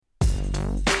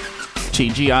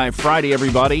TGI Friday,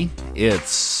 everybody.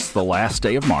 It's the last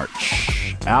day of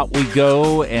March. Out we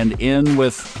go and in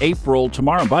with April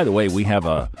tomorrow. And by the way, we have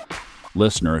a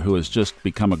listener who has just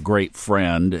become a great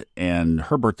friend, and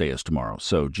her birthday is tomorrow.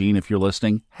 So, Jean, if you're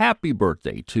listening, happy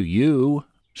birthday to you.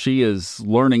 She is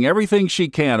learning everything she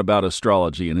can about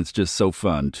astrology, and it's just so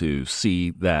fun to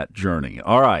see that journey.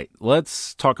 All right,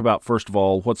 let's talk about, first of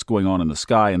all, what's going on in the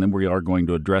sky, and then we are going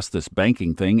to address this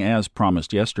banking thing as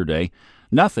promised yesterday.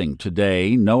 Nothing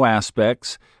today, no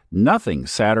aspects, nothing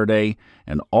Saturday,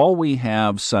 and all we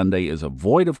have Sunday is a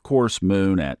void of course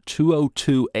moon at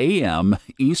 2:02 a.m.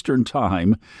 Eastern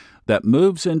Time that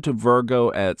moves into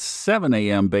Virgo at 7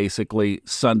 a.m. basically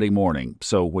Sunday morning.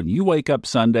 So when you wake up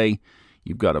Sunday,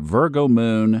 you've got a Virgo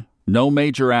moon, no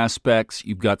major aspects,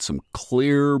 you've got some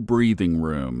clear breathing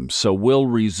room. So we'll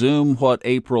resume what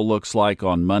April looks like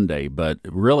on Monday, but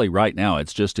really right now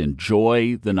it's just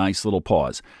enjoy the nice little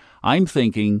pause. I'm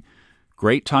thinking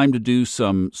great time to do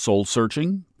some soul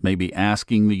searching, maybe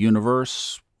asking the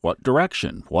universe, what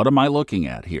direction? What am I looking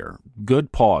at here?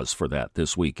 Good pause for that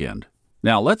this weekend.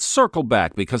 Now, let's circle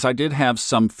back because I did have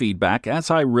some feedback,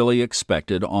 as I really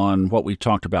expected, on what we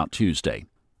talked about Tuesday.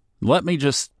 Let me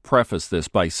just preface this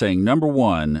by saying, number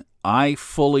one, I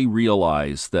fully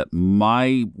realize that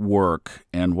my work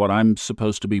and what I'm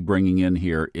supposed to be bringing in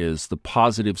here is the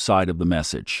positive side of the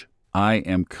message. I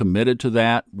am committed to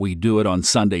that. We do it on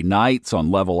Sunday nights on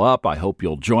Level Up. I hope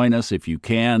you'll join us if you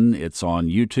can. It's on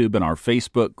YouTube and our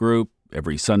Facebook group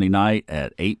every Sunday night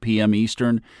at 8 p.m.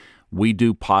 Eastern. We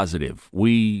do positive.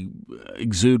 We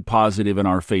exude positive in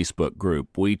our Facebook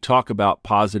group. We talk about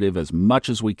positive as much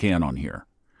as we can on here.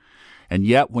 And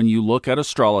yet, when you look at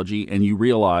astrology and you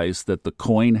realize that the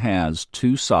coin has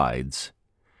two sides,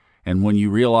 and when you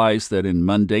realize that in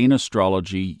mundane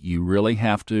astrology, you really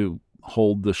have to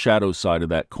hold the shadow side of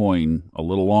that coin a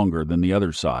little longer than the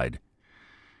other side,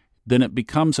 then it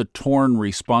becomes a torn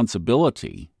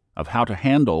responsibility of how to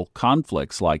handle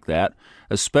conflicts like that,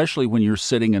 especially when you're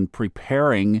sitting and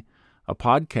preparing a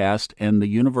podcast and the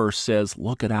universe says,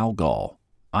 look at Algol.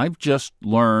 I've just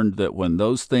learned that when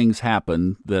those things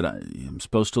happen, that I'm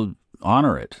supposed to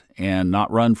honor it and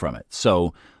not run from it.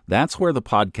 So that's where the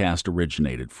podcast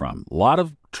originated from. A lot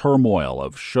of turmoil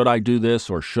of should I do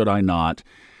this or should I not?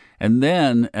 And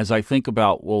then as I think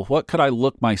about, well, what could I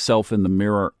look myself in the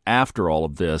mirror after all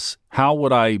of this? How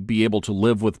would I be able to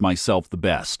live with myself the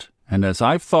best? And as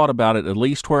I've thought about it, at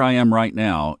least where I am right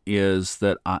now, is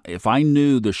that if I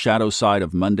knew the shadow side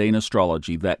of mundane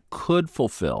astrology that could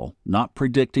fulfill, not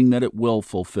predicting that it will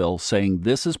fulfill, saying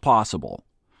this is possible,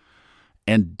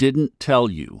 and didn't tell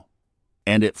you,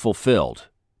 and it fulfilled,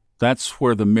 that's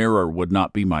where the mirror would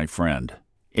not be my friend.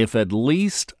 If at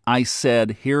least I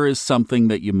said, here is something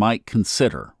that you might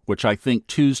consider, which I think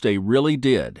Tuesday really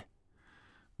did,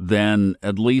 then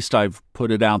at least I've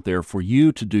put it out there for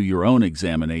you to do your own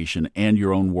examination and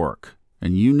your own work.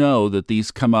 And you know that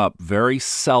these come up very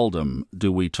seldom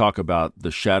do we talk about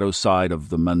the shadow side of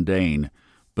the mundane,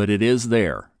 but it is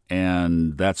there,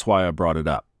 and that's why I brought it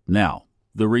up. Now,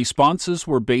 the responses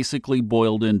were basically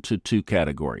boiled into two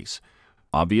categories.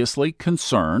 Obviously,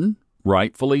 concern,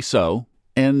 rightfully so,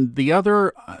 and the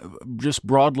other, just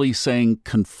broadly saying,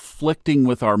 conflicting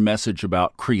with our message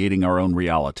about creating our own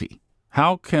reality.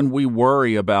 How can we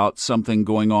worry about something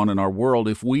going on in our world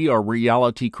if we are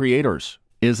reality creators?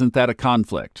 Isn't that a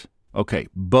conflict? Okay,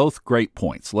 both great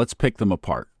points. Let's pick them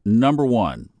apart. Number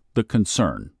one, the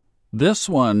concern. This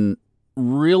one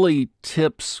really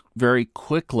tips very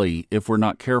quickly, if we're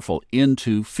not careful,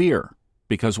 into fear.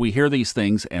 Because we hear these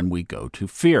things and we go to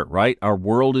fear, right? Our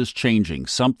world is changing.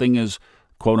 Something is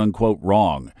quote-unquote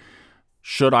wrong.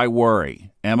 Should I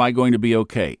worry? Am I going to be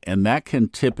okay? And that can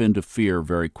tip into fear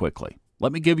very quickly.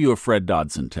 Let me give you a Fred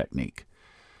Dodson technique.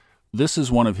 This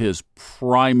is one of his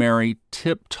primary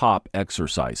tip-top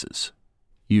exercises.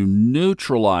 You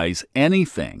neutralize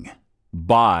anything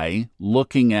by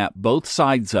looking at both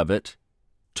sides of it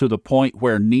to the point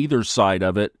where neither side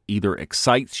of it either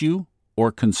excites you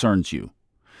or concerns you.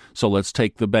 So let's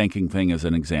take the banking thing as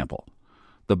an example.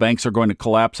 The banks are going to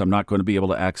collapse. I'm not going to be able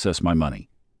to access my money.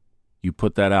 You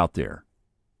put that out there.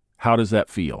 How does that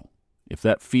feel? If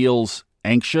that feels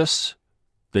anxious,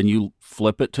 then you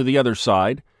flip it to the other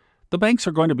side. The banks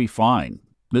are going to be fine.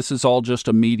 This is all just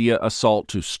a media assault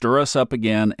to stir us up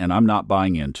again, and I'm not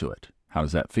buying into it. How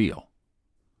does that feel?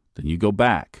 Then you go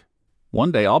back.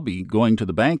 One day I'll be going to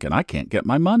the bank and I can't get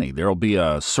my money. There'll be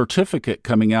a certificate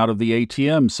coming out of the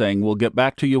ATM saying, we'll get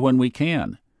back to you when we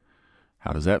can.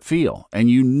 How does that feel?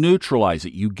 And you neutralize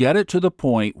it. You get it to the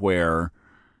point where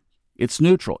it's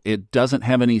neutral. It doesn't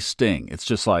have any sting. It's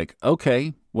just like,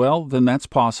 okay, well, then that's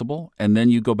possible. And then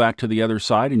you go back to the other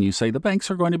side and you say, the banks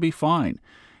are going to be fine.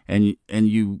 And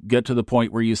you get to the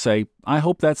point where you say, I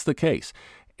hope that's the case.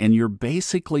 And you're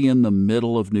basically in the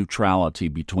middle of neutrality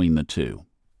between the two.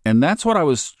 And that's what I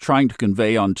was trying to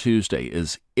convey on Tuesday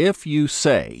is if you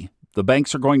say the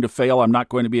banks are going to fail, I'm not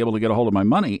going to be able to get a hold of my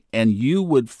money, and you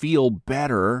would feel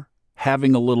better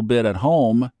having a little bit at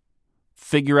home,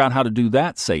 figure out how to do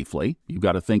that safely. You've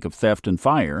got to think of theft and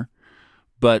fire.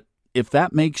 But if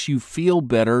that makes you feel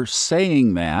better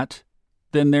saying that,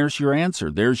 then there's your answer.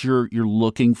 You're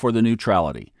looking for the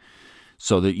neutrality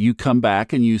so that you come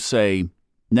back and you say,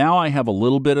 now I have a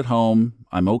little bit at home.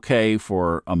 I'm okay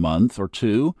for a month or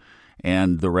two,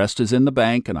 and the rest is in the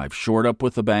bank, and I've shored up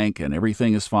with the bank, and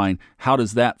everything is fine. How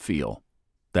does that feel?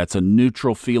 That's a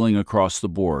neutral feeling across the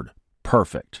board.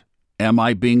 Perfect. Am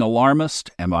I being alarmist?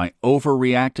 Am I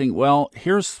overreacting? Well,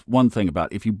 here's one thing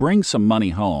about it. If you bring some money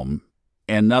home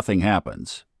and nothing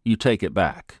happens, you take it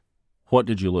back. What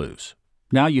did you lose?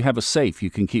 Now you have a safe you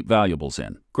can keep valuables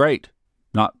in. Great.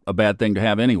 Not a bad thing to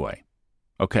have anyway.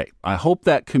 Okay, I hope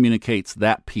that communicates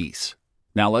that piece.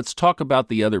 Now let's talk about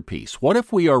the other piece. What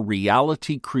if we are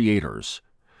reality creators?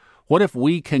 What if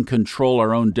we can control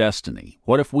our own destiny?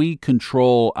 What if we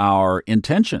control our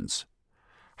intentions?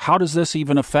 How does this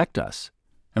even affect us?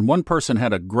 And one person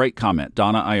had a great comment.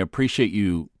 Donna, I appreciate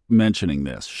you mentioning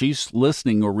this. She's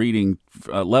listening or reading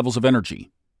Levels of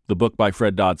Energy, the book by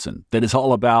Fred Dodson, that is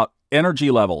all about energy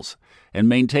levels and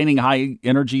maintaining high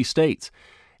energy states.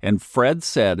 And Fred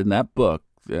said in that book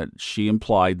that she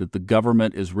implied that the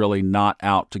government is really not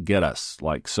out to get us.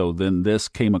 So then this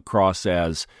came across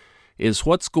as, is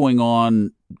what's going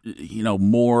on,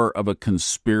 more of a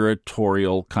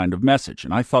conspiratorial kind of message.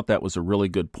 And I thought that was a really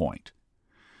good point.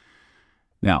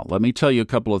 Now, let me tell you a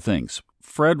couple of things.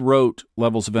 Fred wrote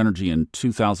Levels of Energy in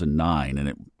 2009, and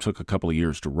it took a couple of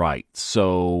years to write.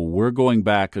 So we're going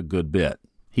back a good bit.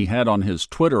 He had on his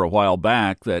Twitter a while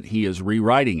back that he is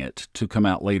rewriting it to come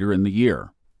out later in the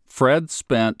year. Fred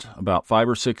spent about 5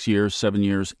 or 6 years, 7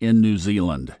 years in New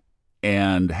Zealand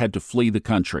and had to flee the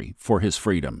country for his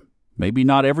freedom. Maybe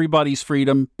not everybody's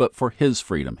freedom, but for his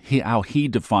freedom, how he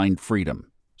defined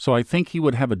freedom. So I think he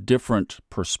would have a different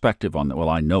perspective on that. Well,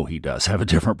 I know he does have a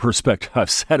different perspective. I've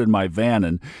sat in my van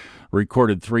and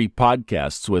recorded 3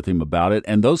 podcasts with him about it.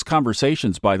 And those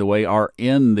conversations, by the way, are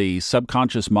in the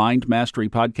Subconscious Mind Mastery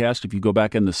podcast. If you go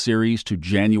back in the series to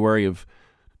January of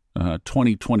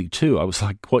 2022, I was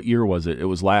like, what year was it? It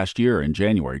was last year in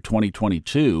January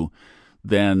 2022.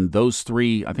 Then those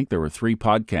 3, I think there were 3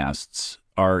 podcasts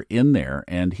are in there.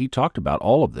 And he talked about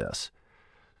all of this.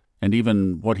 And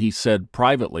even what he said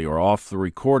privately or off the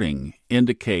recording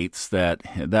indicates that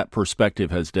that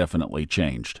perspective has definitely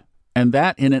changed. And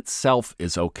that in itself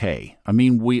is okay. I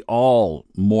mean, we all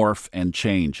morph and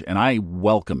change, and I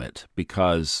welcome it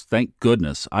because, thank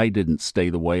goodness, I didn't stay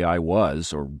the way I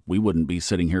was, or we wouldn't be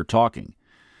sitting here talking.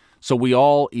 So we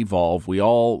all evolve. We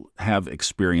all have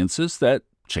experiences that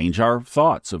change our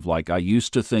thoughts of I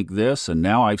used to think this, and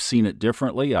now I've seen it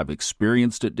differently. I've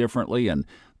experienced it differently, and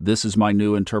this is my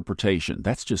new interpretation.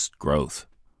 That's just growth.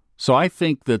 So I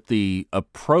think that the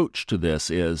approach to this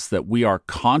is that we are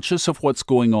conscious of what's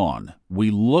going on.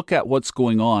 We look at what's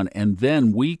going on, and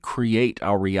then we create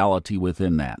our reality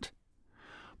within that.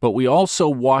 But we also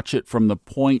watch it from the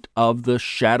point of the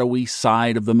shadowy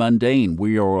side of the mundane.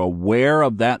 We are aware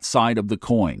of that side of the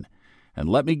coin. And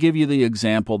let me give you the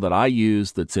example that I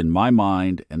use that's in my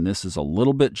mind, and this is a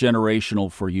little bit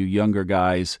generational for you younger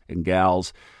guys and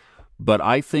gals, but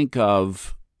I think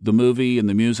of the movie and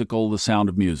the musical, The Sound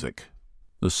of Music.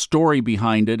 The story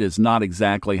behind it is not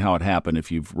exactly how it happened.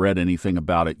 If you've read anything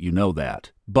about it, you know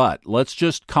that. But let's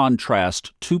just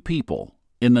contrast 2 people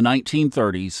in the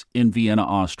 1930s in Vienna,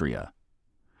 Austria.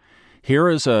 Here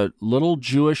is a little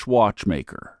Jewish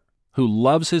watchmaker who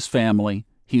loves his family,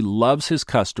 he loves his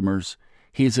customers,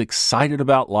 he's excited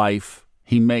about life,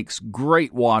 he makes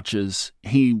great watches.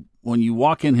 When you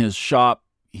walk in his shop,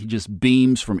 he just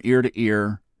beams from ear to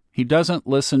ear. He doesn't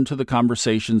listen to the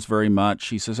conversations very much.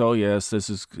 He says, oh, yes, this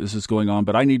is going on,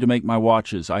 but I need to make my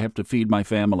watches. I have to feed my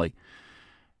family.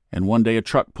 And one day a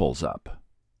truck pulls up,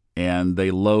 and they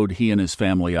load he and his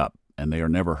family up, and they are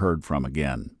never heard from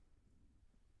again.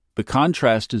 The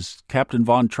contrast is Captain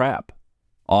von Trapp,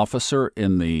 officer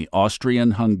in the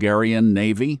Austrian-Hungarian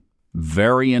Navy,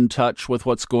 very in touch with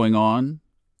what's going on,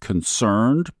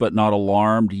 concerned but not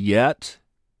alarmed yet.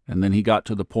 And then he got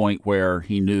to the point where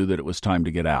he knew that it was time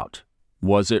to get out.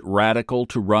 Was it radical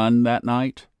to run that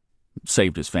night?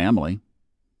 Saved his family.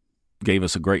 Gave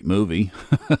us a great movie.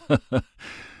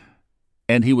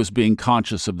 And he was being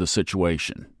conscious of the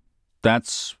situation.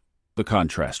 That's the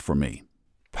contrast for me.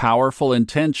 powerful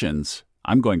intentions.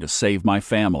 I'm going to save my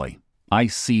family. I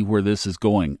see where this is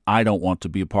going. I don't want to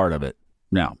be a part of it.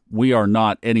 Now, we are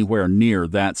not anywhere near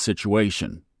that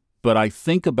situation, but I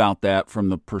think about that from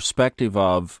the perspective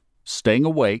of staying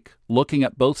awake, looking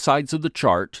at both sides of the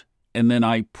chart, and then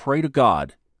I pray to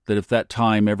God that if that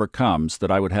time ever comes, that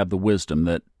I would have the wisdom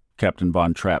that Captain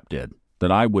Von Trapp did,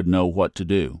 that I would know what to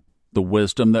do. The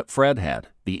wisdom that Fred had,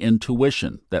 the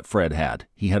intuition that Fred had.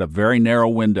 He had a very narrow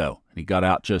window, and he got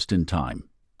out just in time.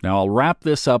 Now, I'll wrap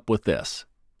this up with this.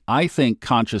 I think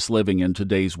conscious living in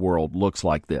today's world looks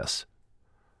like this.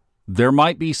 There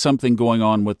might be something going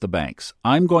on with the banks.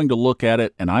 I'm going to look at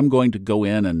it, and I'm going to go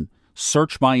in and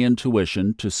search my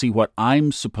intuition to see what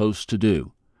I'm supposed to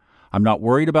do. I'm not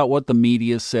worried about what the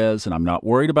media says, and I'm not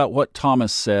worried about what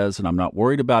Thomas says, and I'm not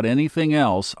worried about anything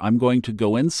else. I'm going to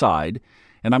go inside,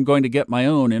 and I'm going to get my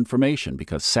own information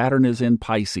because Saturn is in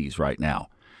Pisces right now.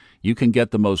 You can get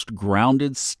the most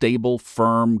grounded, stable,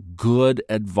 firm, good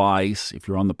advice if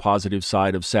you're on the positive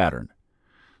side of Saturn.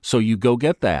 So you go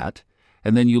get that,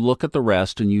 and then you look at the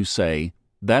rest and you say,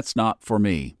 that's not for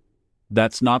me.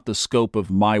 That's not the scope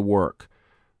of my work.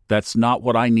 That's not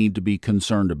what I need to be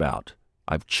concerned about.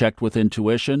 I've checked with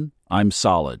intuition. I'm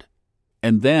solid.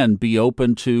 And then be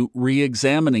open to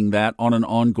re-examining that on an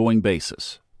ongoing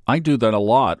basis. I do that a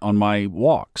lot on my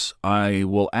walks. I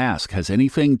will ask, has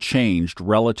anything changed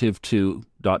relative to ...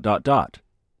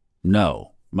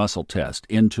 No. Muscle test.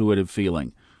 Intuitive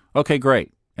feeling. Okay,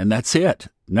 great. And that's it.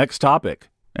 Next topic.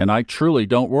 And I truly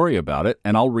don't worry about it,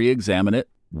 and I'll re-examine it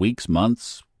weeks,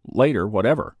 months later,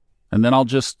 whatever. And then I'll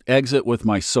just exit with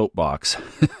my soapbox.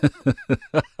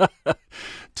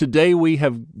 Today we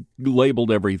have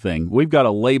labeled everything. We've got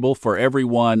a label for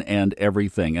everyone and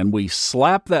everything. And we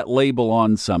slap that label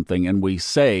on something and we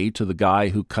say to the guy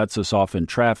who cuts us off in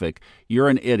traffic, you're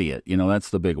an idiot. You know, that's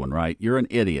the big one, right? You're an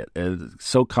idiot. It's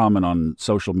so common on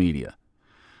social media.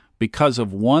 Because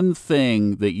of one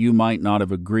thing that you might not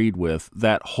have agreed with,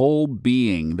 that whole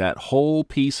being, that whole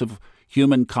piece of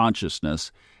human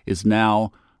consciousness is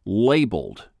now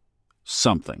labeled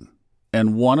something.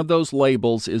 And one of those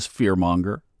labels is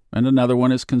fearmonger, and another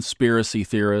one is conspiracy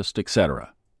theorist,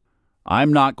 etc.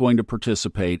 I'm not going to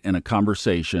participate in a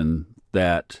conversation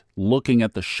that, looking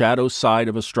at the shadow side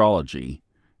of astrology,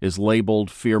 is labeled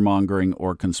fearmongering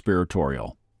or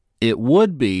conspiratorial. It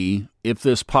would be if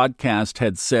this podcast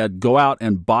had said, go out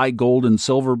and buy gold and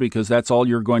silver because that's all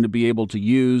you're going to be able to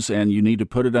use, and you need to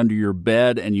put it under your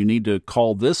bed, and you need to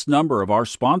call this number of our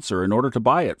sponsor in order to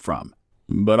buy it from.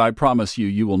 But I promise you,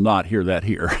 you will not hear that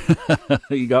here.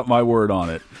 You got my word on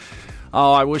it.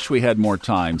 Oh, I wish we had more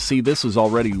time. See, this is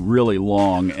already really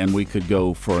long, and we could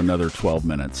go for another 12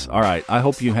 minutes. All right, I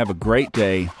hope you have a great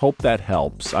day. Hope that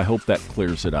helps. I hope that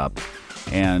clears it up.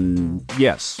 And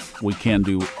yes, we can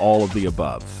do all of the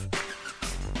above.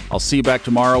 I'll see you back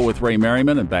tomorrow with Ray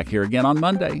Merriman and back here again on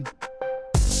Monday.